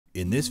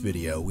In this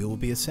video, we will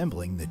be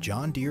assembling the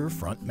John Deere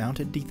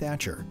front-mounted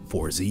dethatcher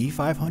for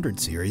Z500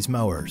 Series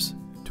mowers.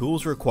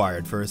 Tools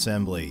required for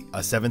assembly: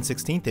 a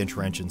 7/16 inch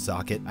wrench and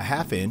socket, a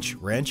 1/2 inch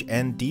wrench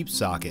and deep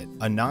socket,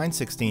 a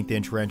 9/16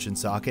 inch wrench and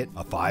socket,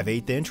 a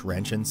 5/8 inch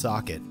wrench and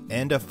socket,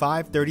 and a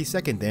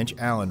 5/32 inch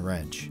Allen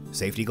wrench.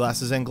 Safety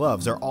glasses and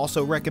gloves are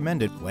also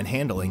recommended when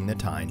handling the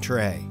tine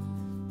tray.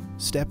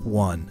 Step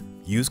 1.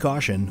 Use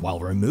caution while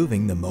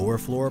removing the mower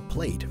floor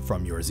plate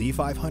from your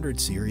Z500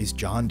 Series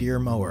John Deere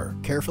mower.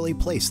 Carefully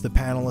place the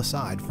panel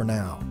aside for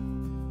now.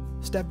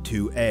 Step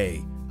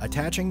 2A.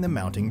 Attaching the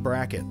mounting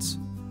brackets.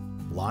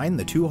 Line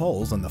the two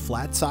holes on the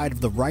flat side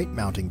of the right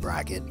mounting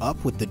bracket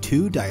up with the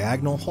two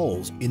diagonal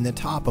holes in the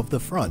top of the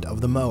front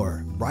of the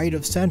mower, right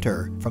of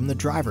center from the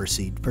driver's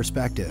seat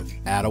perspective.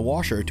 Add a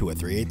washer to a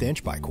 3/8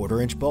 inch by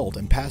 1/4 inch bolt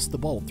and pass the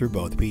bolt through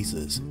both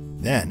pieces.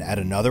 Then add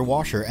another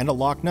washer and a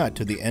lock nut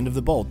to the end of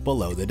the bolt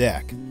below the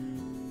deck.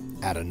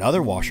 Add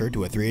another washer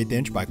to a 3/8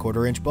 inch by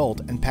 1/4 inch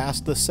bolt and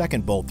pass the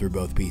second bolt through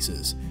both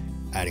pieces,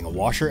 adding a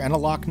washer and a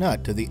lock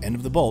nut to the end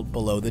of the bolt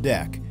below the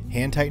deck,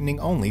 hand tightening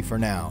only for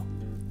now.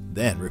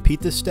 Then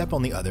repeat this step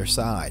on the other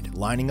side,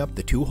 lining up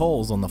the two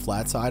holes on the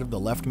flat side of the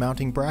left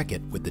mounting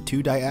bracket with the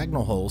two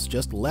diagonal holes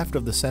just left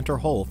of the center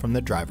hole from the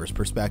driver's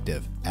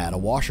perspective. Add a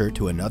washer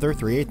to another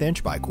 3/8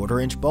 inch by 1/4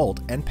 inch bolt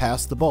and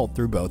pass the bolt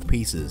through both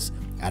pieces,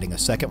 adding a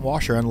second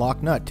washer and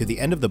lock nut to the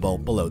end of the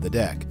bolt below the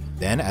deck.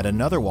 Then add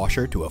another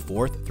washer to a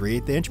fourth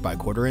 3/8 inch by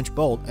 1/4 inch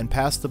bolt and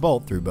pass the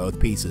bolt through both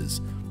pieces,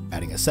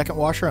 adding a second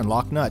washer and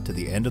lock nut to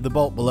the end of the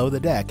bolt below the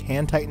deck,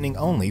 hand tightening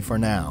only for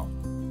now.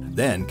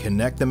 Then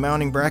connect the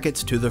mounting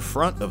brackets to the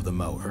front of the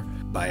mower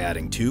by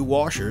adding two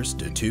washers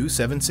to two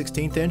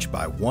 7/16 inch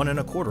by 1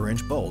 1/4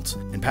 inch bolts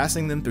and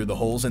passing them through the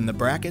holes in the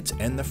brackets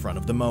and the front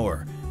of the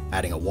mower,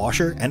 adding a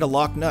washer and a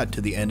lock nut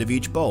to the end of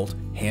each bolt,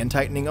 hand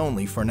tightening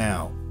only for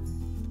now.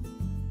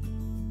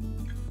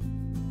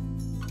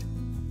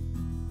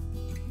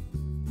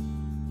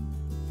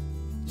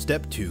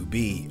 Step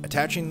 2B.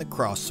 Attaching the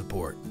cross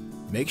support.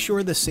 Make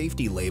sure the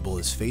safety label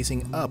is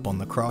facing up on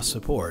the cross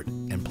support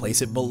and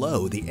place it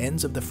below the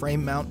ends of the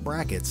frame mount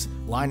brackets,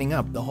 lining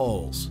up the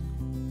holes.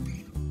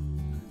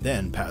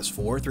 Then pass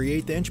 4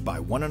 3/8 inch by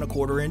 1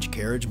 1/4 inch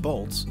carriage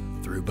bolts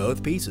through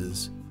both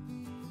pieces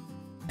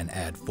and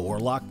add 4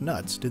 lock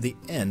nuts to the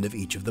end of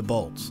each of the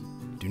bolts.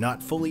 Do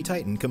not fully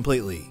tighten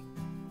completely.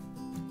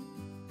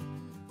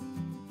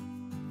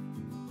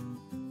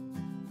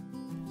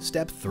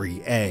 Step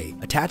 3A.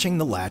 Attaching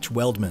the latch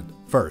weldment.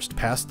 First,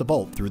 pass the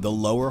bolt through the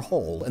lower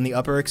hole in the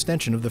upper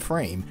extension of the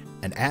frame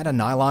and add a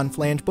nylon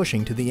flange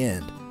bushing to the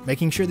end,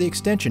 making sure the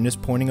extension is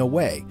pointing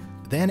away.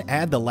 Then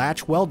add the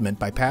latch weldment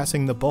by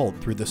passing the bolt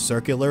through the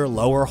circular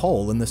lower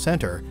hole in the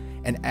center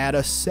and add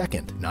a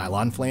second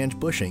nylon flange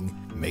bushing,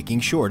 making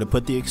sure to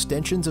put the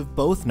extensions of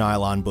both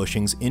nylon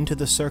bushings into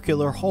the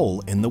circular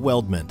hole in the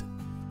weldment.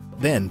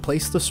 Then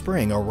place the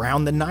spring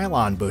around the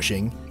nylon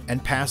bushing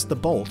and pass the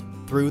bolt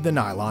through the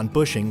nylon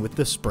bushing with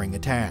the spring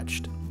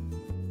attached.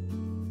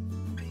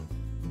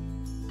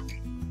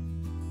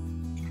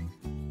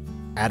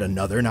 Add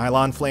another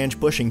nylon flange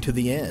bushing to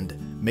the end,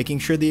 making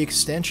sure the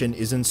extension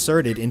is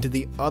inserted into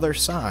the other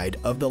side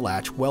of the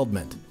latch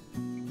weldment.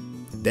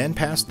 Then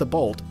pass the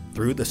bolt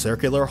through the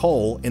circular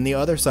hole in the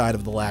other side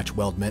of the latch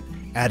weldment,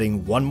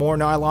 adding one more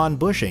nylon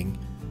bushing,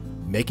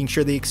 making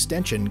sure the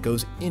extension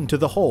goes into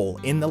the hole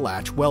in the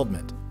latch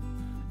weldment.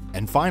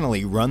 And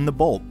finally, run the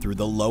bolt through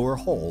the lower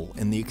hole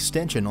in the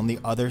extension on the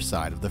other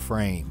side of the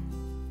frame,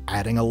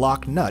 adding a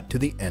lock nut to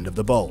the end of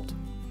the bolt.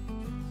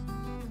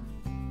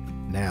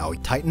 Now,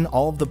 tighten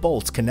all of the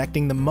bolts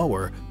connecting the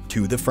mower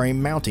to the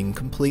frame mounting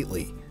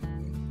completely.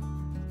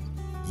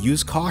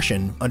 Use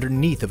caution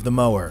underneath of the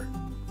mower.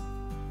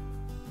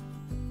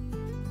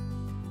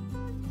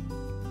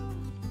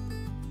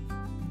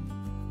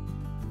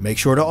 Make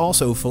sure to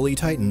also fully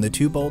tighten the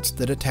two bolts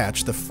that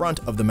attach the front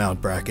of the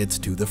mount brackets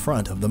to the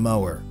front of the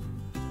mower.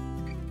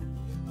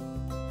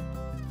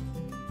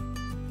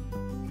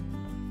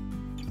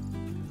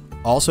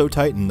 Also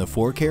tighten the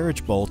 4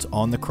 carriage bolts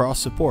on the cross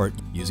support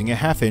using a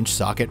 1/2 inch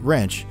socket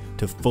wrench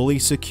to fully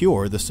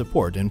secure the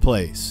support in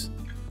place.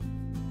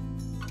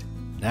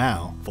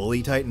 Now,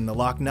 fully tighten the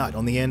lock nut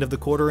on the end of the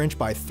 1/4 inch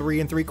by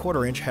 3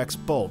 3/4 inch hex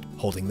bolt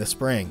holding the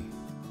spring.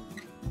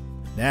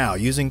 Now,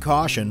 using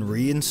caution,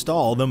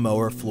 reinstall the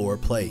mower floor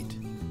plate.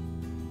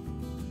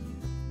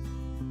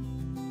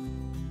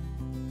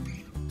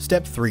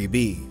 Step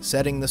 3B.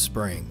 Setting the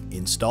spring.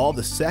 Install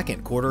the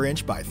second 1/4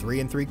 inch by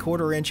 3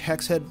 3/4 inch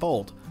hex head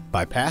bolt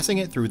by passing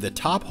it through the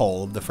top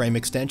hole of the frame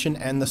extension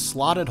and the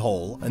slotted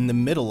hole in the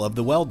middle of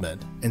the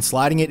weldment, and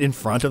sliding it in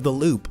front of the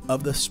loop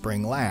of the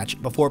spring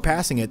latch before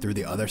passing it through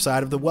the other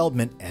side of the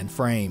weldment and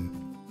frame.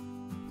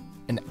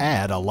 And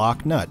add a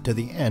lock nut to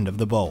the end of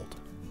the bolt.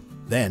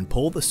 Then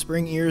pull the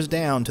spring ears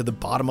down to the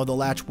bottom of the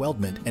latch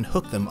weldment and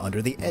hook them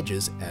under the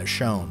edges as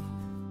shown.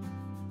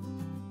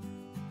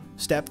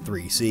 Step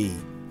 3C.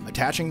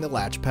 Attaching the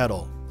latch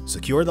pedal.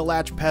 Secure the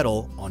latch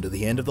pedal onto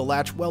the end of the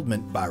latch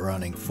weldment by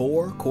running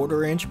 4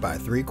 1/4 inch by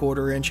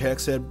 3/4 inch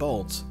hex head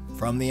bolts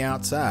from the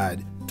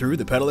outside through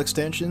the pedal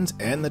extensions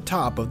and the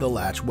top of the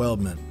latch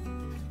weldment.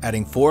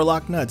 Adding 4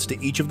 lock nuts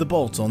to each of the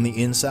bolts on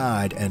the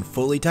inside and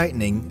fully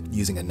tightening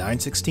using a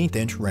 9/16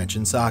 inch wrench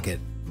and socket.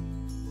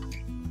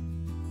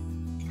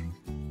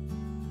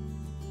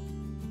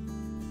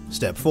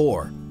 Step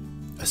 4.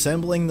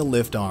 Assembling the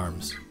lift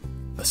arms.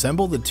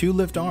 Assemble the 2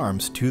 lift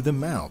arms to the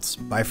mounts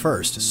by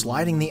first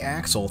sliding the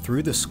axle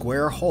through the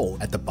square hole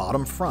at the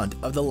bottom front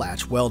of the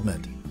latch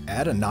weldment.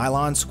 Add a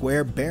nylon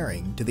square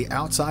bearing to the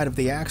outside of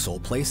the axle,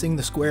 placing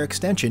the square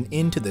extension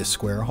into this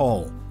square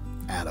hole.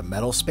 Add a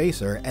metal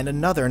spacer and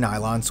another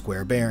nylon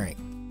square bearing.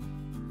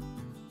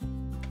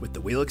 With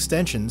the wheel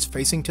extensions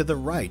facing to the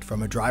right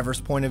from a driver's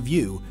point of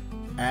view,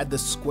 add the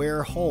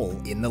square hole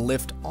in the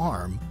lift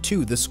arm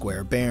to the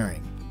square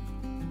bearing.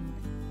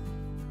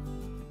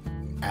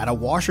 Add a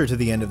washer to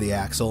the end of the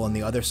axle on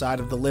the other side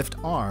of the lift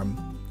arm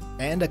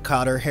and a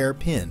cotter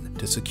hairpin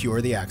to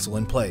secure the axle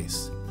in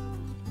place.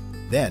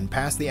 Then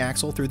pass the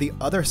axle through the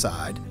other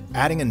side,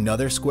 adding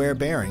another square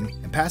bearing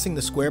and passing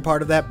the square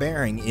part of that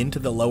bearing into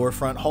the lower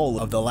front hole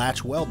of the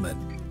latch weldment,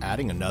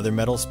 adding another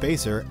metal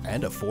spacer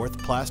and a 4th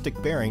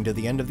plastic bearing to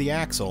the end of the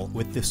axle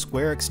with the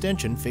square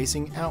extension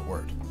facing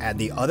outward. Add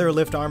the other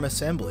lift arm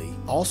assembly,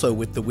 also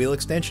with the wheel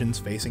extensions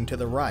facing to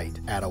the right.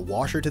 Add a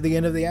washer to the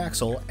end of the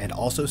axle and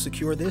also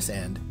secure this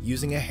end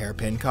using a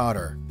hairpin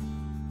cotter.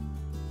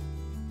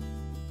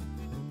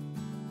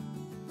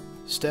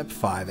 Step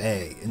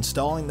 5A.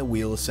 Installing the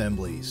wheel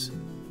assemblies.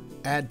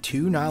 Add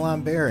 2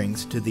 nylon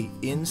bearings to the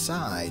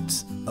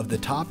insides of the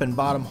top and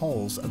bottom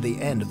holes of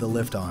the end of the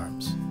lift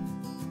arms.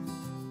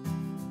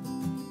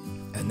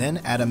 And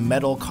then add a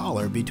metal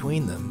collar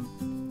between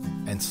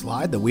them, and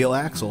slide the wheel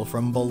axle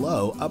from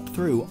below up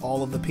through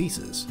all of the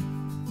pieces,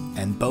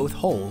 and both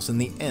holes in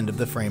the end of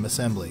the frame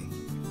assembly.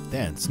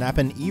 Then snap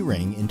an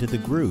E-ring into the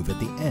groove at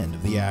the end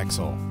of the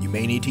axle. You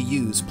may need to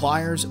use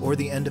pliers or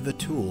the end of a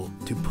tool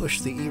to push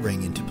the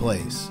E-ring into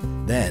place.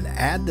 Then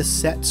add the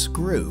set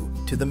screw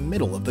to the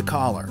middle of the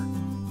collar,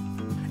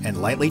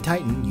 and lightly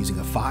tighten using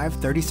a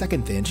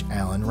 5/32 inch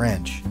Allen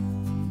wrench.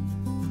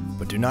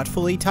 But do not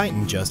fully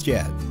tighten just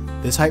yet.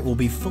 This height will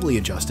be fully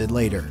adjusted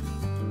later.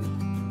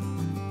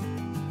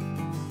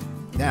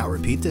 Now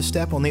repeat this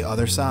step on the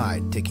other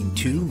side, taking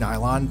 2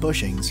 nylon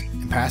bushings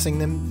and passing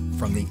them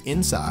from the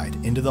inside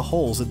into the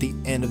holes at the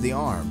end of the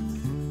arm,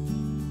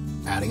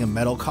 adding a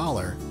metal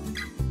collar,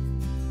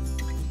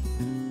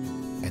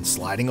 and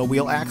sliding a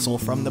wheel axle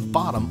from the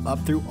bottom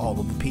up through all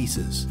of the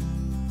pieces.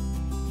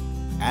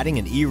 Adding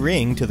an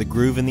E-ring to the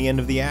groove in the end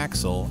of the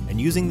axle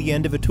and using the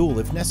end of a tool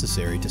if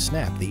necessary to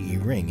snap the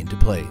E-ring into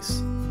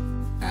place.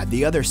 Add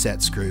the other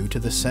set screw to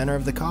the center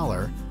of the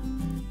collar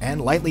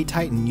and lightly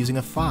tighten using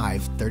a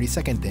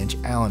 5/32 inch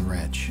Allen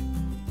wrench.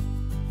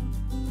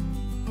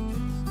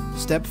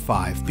 Step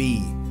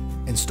 5B.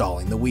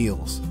 Installing the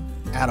wheels.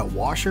 Add a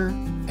washer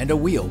and a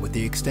wheel with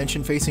the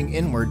extension facing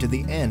inward to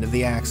the end of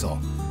the axle.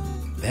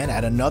 Then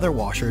add another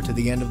washer to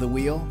the end of the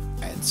wheel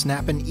and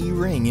snap an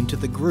E-ring into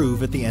the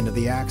groove at the end of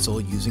the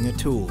axle using a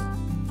tool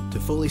to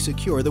fully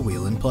secure the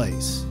wheel in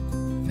place.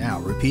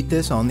 Now repeat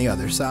this on the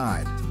other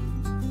side.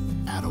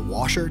 Add a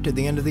washer to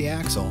the end of the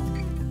axle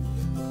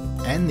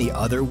and the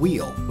other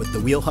wheel with the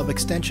wheel hub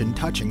extension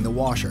touching the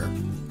washer.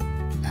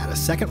 Add a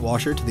second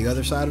washer to the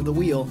other side of the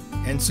wheel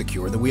and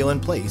secure the wheel in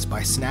place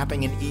by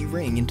snapping an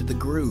E-ring into the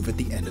groove at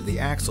the end of the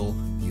axle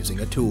using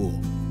a tool.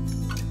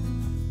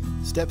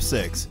 Step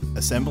 6.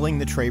 Assembling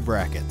the tray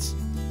brackets.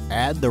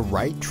 Add the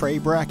right tray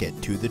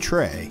bracket to the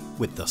tray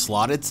with the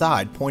slotted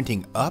side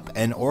pointing up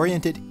and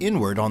oriented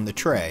inward on the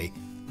tray,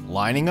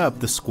 lining up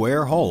the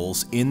square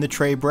holes in the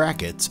tray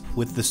brackets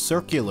with the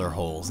circular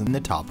holes in the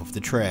top of the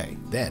tray.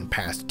 Then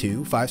pass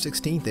 2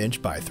 5/16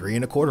 inch by 3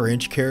 1/4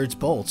 inch carriage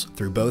bolts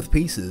through both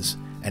pieces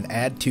and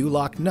add 2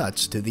 lock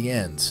nuts to the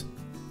ends.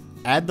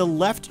 Add the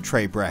left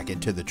tray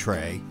bracket to the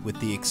tray with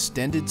the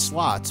extended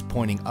slots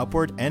pointing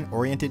upward and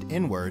oriented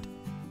inward,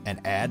 and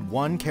add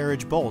 1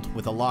 carriage bolt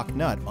with a lock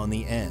nut on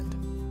the end.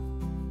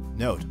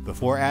 Note,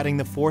 before adding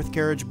the 4th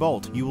carriage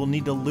bolt, you will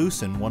need to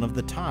loosen one of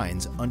the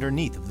tines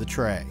underneath of the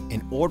tray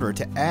in order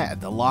to add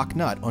the lock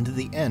nut onto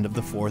the end of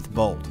the 4th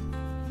bolt.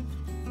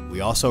 We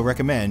also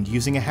recommend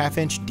using a 1/2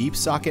 inch deep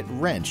socket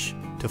wrench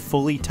to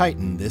fully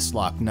tighten this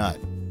lock nut.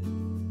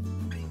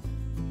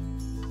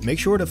 Make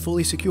sure to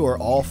fully secure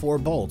all 4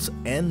 bolts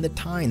and the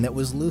tine that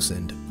was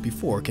loosened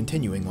before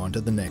continuing on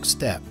to the next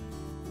step.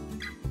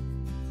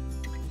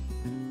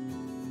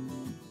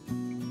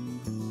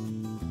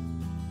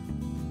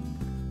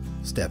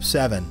 Step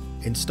 7.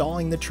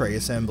 Installing the tray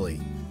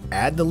assembly.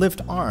 Add the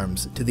lift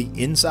arms to the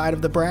inside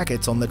of the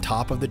brackets on the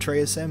top of the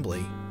tray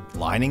assembly,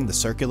 lining the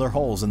circular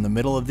holes in the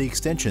middle of the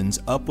extensions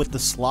up with the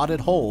slotted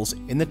holes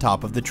in the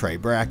top of the tray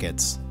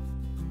brackets.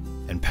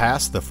 And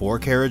pass the 4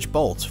 carriage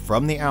bolts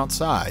from the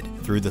outside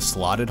through the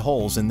slotted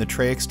holes in the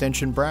tray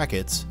extension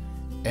brackets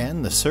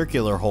and the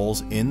circular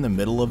holes in the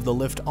middle of the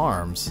lift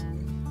arms,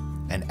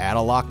 and add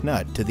a lock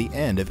nut to the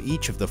end of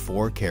each of the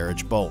 4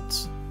 carriage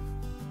bolts.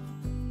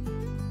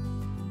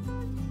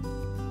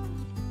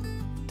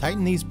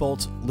 Tighten these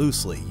bolts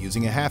loosely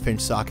using a 1/2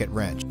 inch socket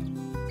wrench,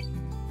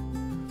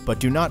 but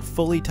do not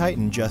fully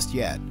tighten just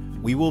yet.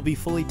 We will be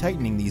fully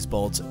tightening these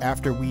bolts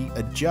after we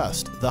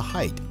adjust the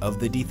height of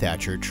the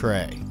dethatcher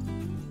tray.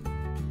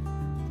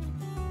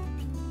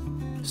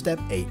 Step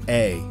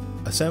 8A.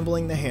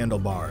 Assembling the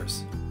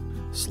handlebars.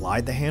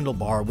 Slide the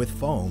handlebar with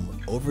foam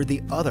over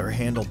the other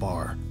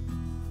handlebar.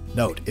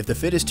 Note, if the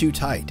fit is too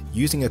tight,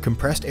 using a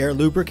compressed air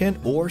lubricant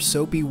or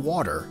soapy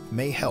water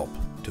may help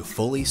to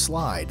fully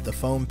slide the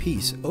foam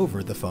piece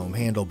over the foam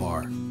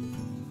handlebar.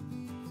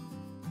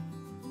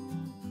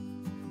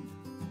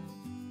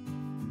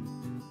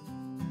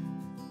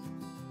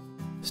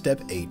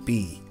 Step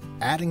 8B.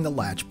 Adding the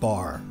latch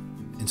bar.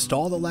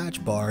 Install the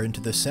latch bar into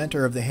the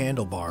center of the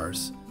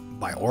handlebars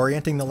by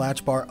orienting the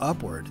latch bar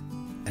upward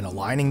and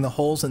aligning the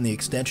holes in the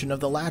extension of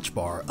the latch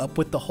bar up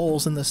with the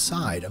holes in the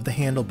side of the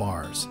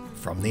handlebars.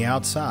 From the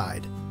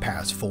outside,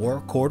 pass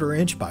 4 1/4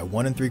 inch by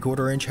 1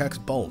 3/4 inch hex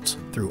bolts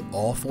through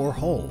all 4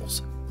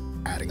 holes,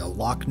 adding a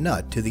lock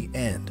nut to the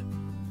end.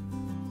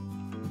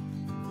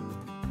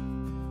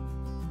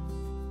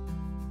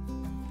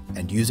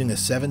 And using a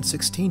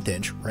 7/16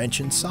 inch wrench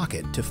and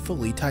socket to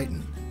fully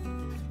tighten.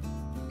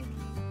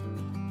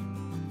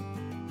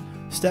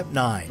 Step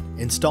 9.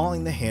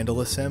 Installing the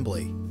handle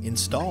assembly.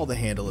 Install the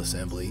handle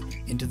assembly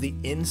into the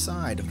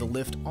inside of the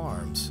lift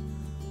arms.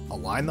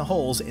 Align the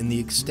holes in the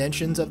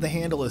extensions of the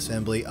handle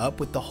assembly up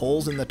with the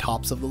holes in the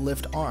tops of the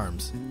lift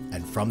arms,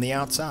 and from the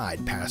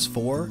outside pass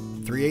 4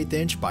 3/8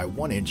 inch by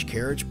 1 inch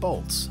carriage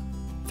bolts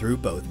through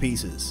both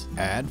pieces.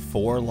 Add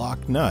 4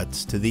 lock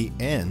nuts to the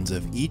ends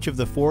of each of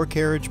the 4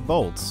 carriage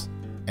bolts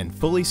and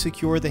fully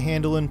secure the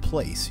handle in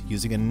place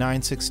using a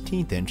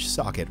 9/16 inch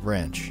socket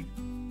wrench.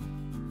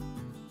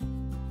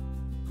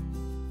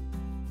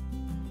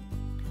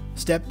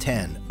 Step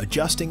 10.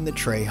 Adjusting the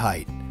tray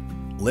height.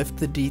 Lift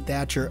the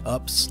dethatcher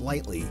up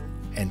slightly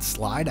and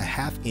slide a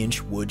 1/2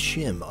 inch wood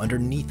shim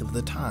underneath of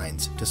the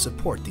tines to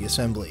support the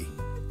assembly.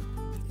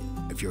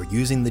 If you're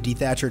using the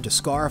dethatcher to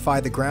scarify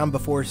the ground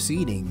before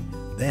seating,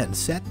 then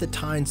set the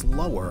tines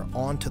lower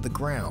onto the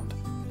ground.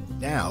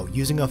 Now,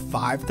 using a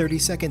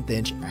 5/32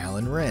 inch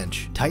Allen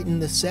wrench, tighten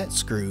the set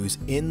screws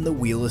in the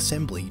wheel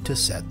assembly to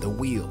set the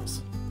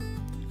wheels.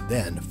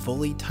 Then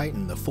fully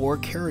tighten the 4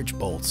 carriage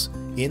bolts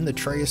in the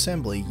tray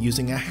assembly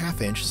using a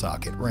 1/2 inch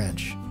socket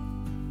wrench.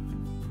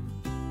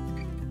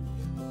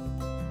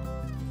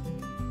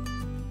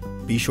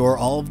 Be sure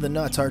all of the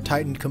nuts are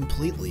tightened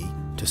completely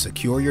to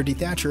secure your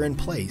dethatcher in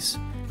place,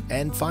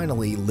 and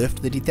finally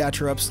lift the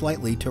dethatcher up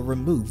slightly to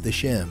remove the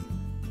shim.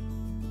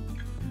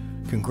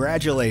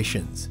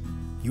 Congratulations!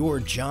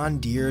 Your John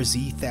Deere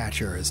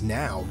Z-thatcher is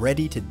now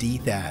ready to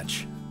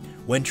dethatch.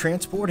 When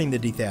transporting the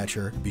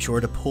dethatcher, be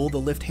sure to pull the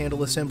lift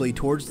handle assembly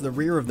towards the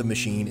rear of the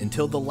machine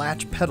until the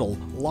latch pedal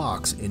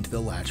locks into the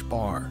latch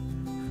bar.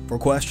 For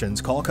questions,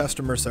 call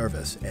customer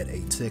service at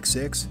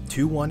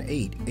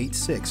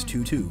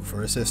 866-218-8622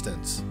 for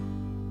assistance.